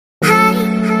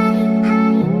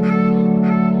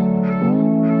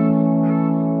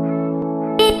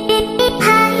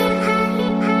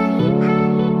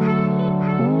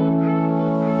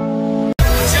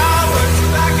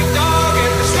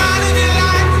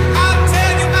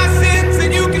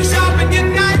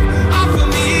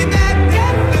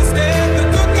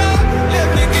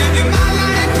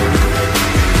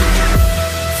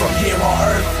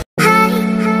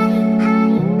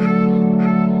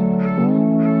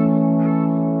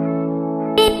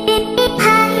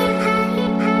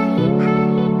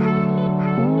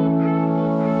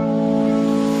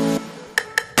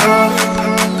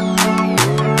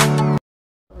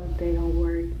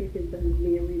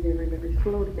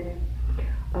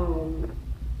something.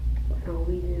 So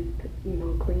we just, you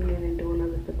know, cleaning and doing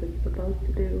other stuff that we're supposed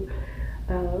to do.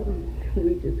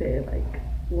 We just had like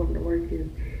one of the workers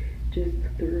just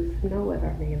threw snow at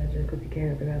our manager because he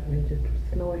can't have it, just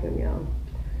snow at him, y'all.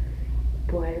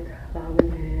 But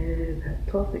it is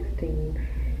 12:16.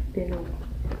 Then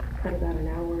had about an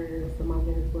hour and some odd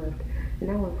minutes left. An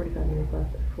hour and 45 minutes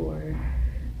left to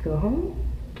go home.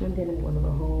 And then I'm going to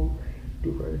go home,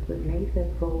 do work with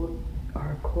Nathan, fold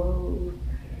our clothes,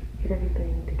 get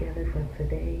everything together for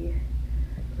today.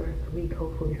 The rest of the week,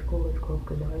 hopefully school is closed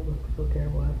because it looks so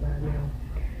terrible outside now.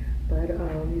 But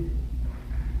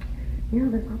yeah,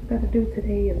 that's all I got to do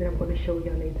today. And then I'm going to show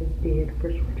y'all Nathan's bed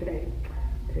for sure today.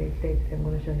 Today's day, I'm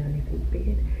going to show y'all Nathan's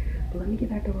bed. But let me get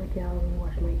back to work, y'all. Let me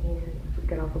wash my hands. Just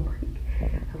got off a break. I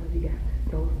love you guys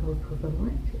so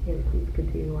much. And please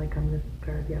continue to like, comment, and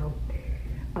subscribe, y'all.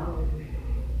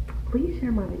 Please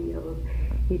share my videos.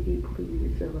 If you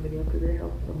please share my videos, because it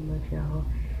helps so much, y'all.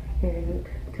 And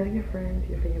tell your friends,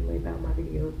 your family about my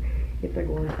videos if they're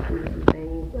going through some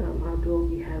things. I will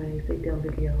be having a sit down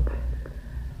video.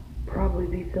 Probably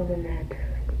be filming that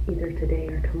either today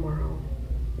or tomorrow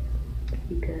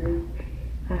because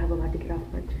I have a lot to get off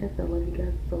my chest. I love you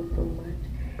guys so much,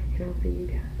 and I'll see you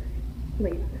guys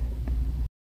later.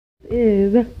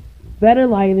 Is better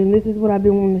lighting. This is what I've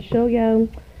been wanting to show y'all.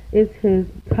 It's his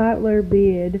toddler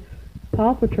bed,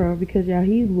 Paw Patrol, because y'all,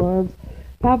 he loves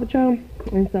Paw Patrol,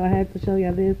 and so I had to show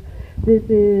y'all this. This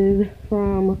is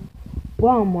from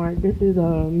Walmart. This is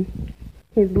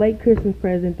his late Christmas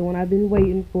present, the one I've been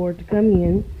waiting for to come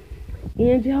in.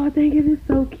 And y'all, I think it is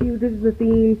so cute. This is the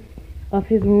theme of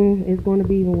his room. Is going to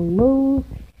be when we move.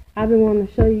 I've been wanting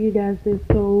to show you guys this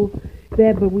so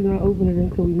bad, but we're gonna open it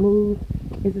until we move.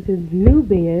 This is his new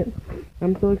bed.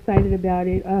 I'm so excited about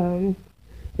it.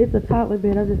 It's a toddler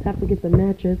bed. I just have to get the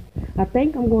mattress. I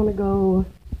think I'm going to go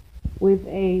with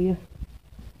a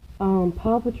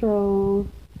Paw Patrol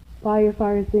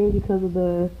firefighter thing because of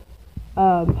the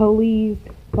police,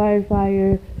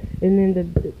 firefighter, and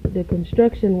then the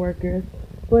construction workers.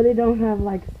 But it don't have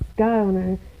like sky on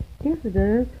it. Yes, it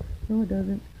does. No, it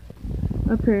doesn't.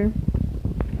 Up here,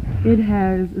 it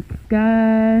has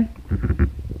Sky,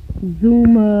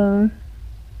 Zuma,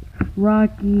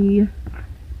 Rocky,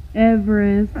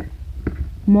 Everest,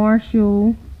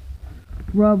 Marshall,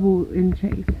 Rubble, and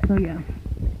Chase. So yeah.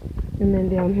 And then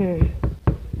down here,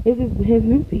 this is his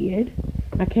new bed.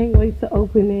 I can't wait to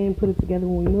open it and put it together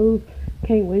when we move.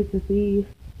 Can't wait to see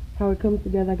how it comes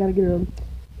together. I gotta get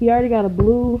he already got a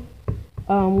blue,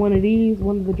 one of these,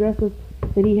 one of the dresses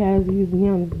that he has using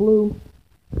now is blue.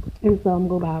 And so I'm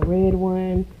gonna buy a red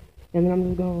one, and then I'm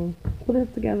just gonna put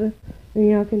it together, and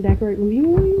y'all can decorate with me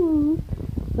when we move.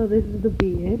 So this is the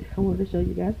bed I wanted to show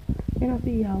you guys, and I'll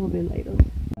see y'all a bit later.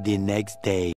 The next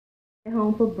day. At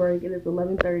home for break. It is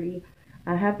 11:30.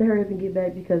 I have to hurry up and get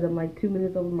back because I'm like 2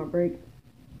 minutes over my break.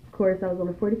 Of course, I was on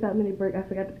a 45-minute break. I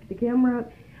forgot to pick the camera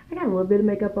up. I got a little bit of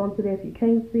makeup on today if you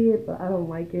can't see it, but I don't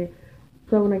like it.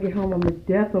 So when I get home, I'm gonna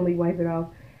definitely wipe it off.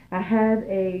 I have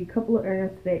a couple of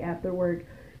errands today after work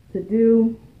to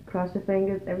do. Cross your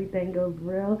fingers, everything goes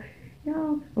real.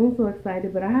 Y'all, I'm so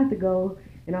excited, but I have to go,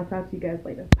 and I'll talk to you guys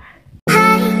later.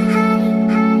 Bye.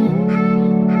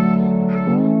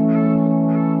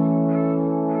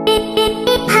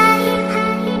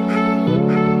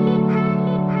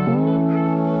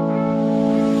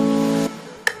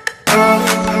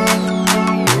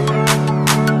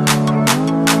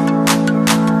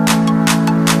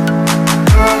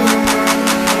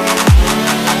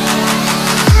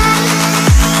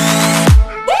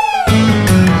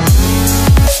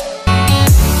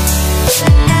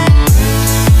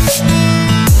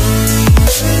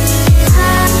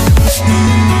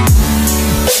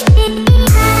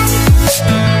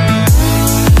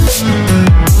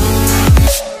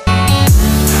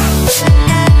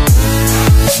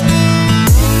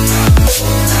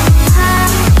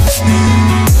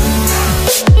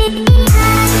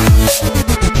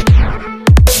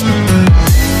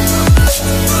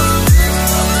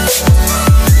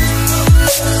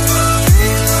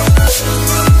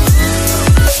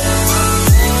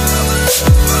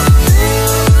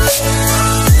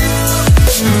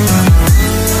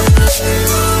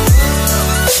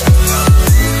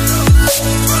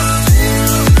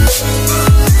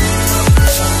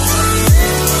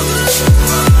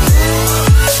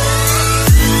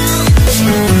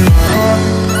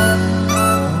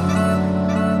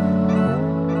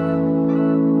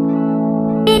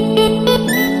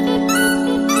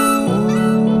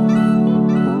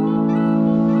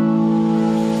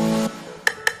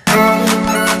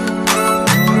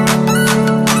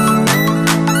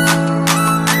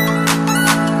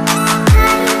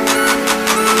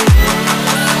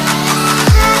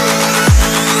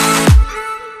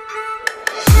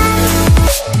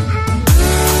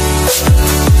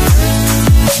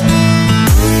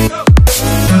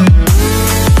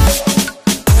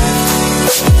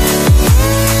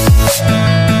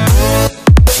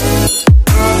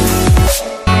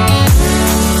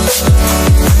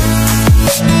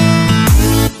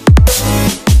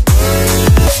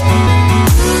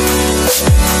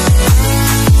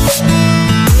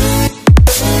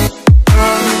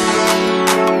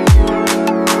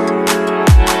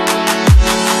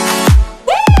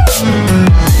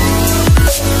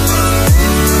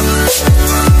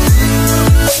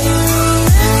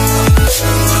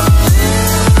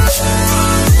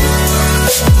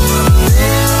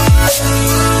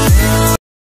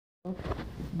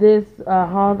 this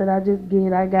haul that I just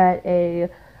get. I got a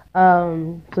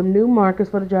some new markers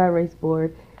for the dry erase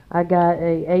board. I got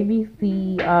a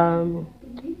ABC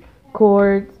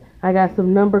cords. I got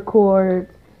some number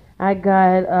cords. I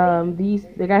got these.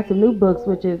 I got some new books,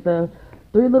 which is the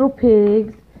Three Little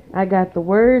Pigs. I got the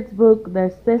Words book.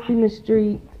 That's Sesame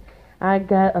Street. I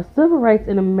got a Civil Rights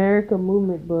in America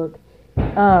movement book.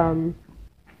 Um,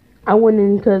 I went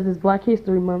in because it's Black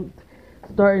History Month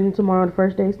starting tomorrow. The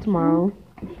first day is tomorrow.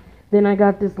 Then I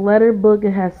got this letter book.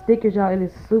 It has stickers, y'all. It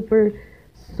is super,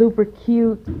 super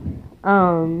cute.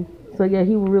 So yeah,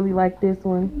 he would really like this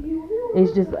one.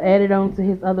 It's just added on to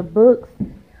his other books.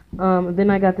 Then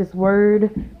I got this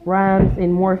word, rhymes,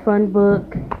 and more fun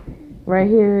book right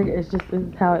here. This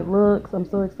is how it looks. I'm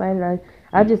so excited.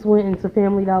 I just went into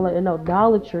Family Dollar, no,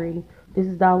 Dollar Tree. This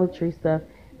is Dollar Tree stuff.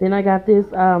 Then I got this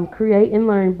Create and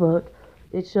Learn book.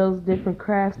 It shows different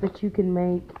crafts that you can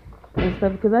make and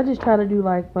stuff, because I just try to do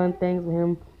like fun things with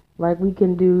him. Like we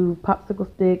can do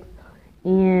popsicle sticks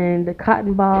and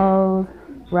cotton balls,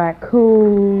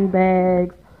 raccoon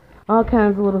bags, all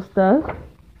kinds of little stuff.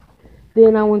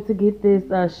 Then I went to get this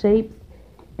shapes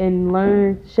and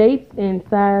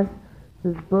size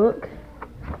this book,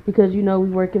 because you know we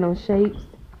working on shapes.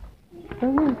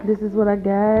 So yeah, this is what I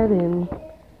got, and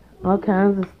all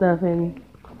kinds of stuff. And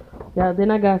yeah,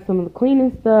 then I got some of the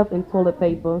cleaning stuff and toilet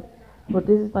paper. But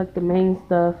this is like the main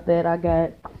stuff that I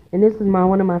got. And this is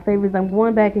one of my favorites. I'm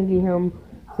going back and get him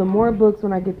some more books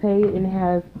when I get paid. And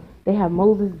they have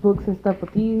Moses books and stuff.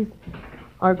 But these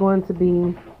are going to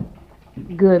be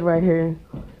good right here,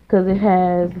 because it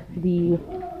has the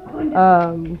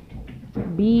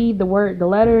the word, the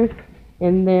letter,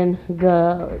 and then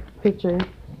the picture.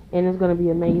 And it's going to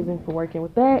be amazing for working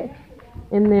with that.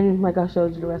 And then, like I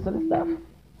showed you, the rest of the stuff.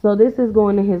 So this is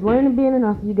going in his learning bin, and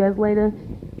I'll see you guys later.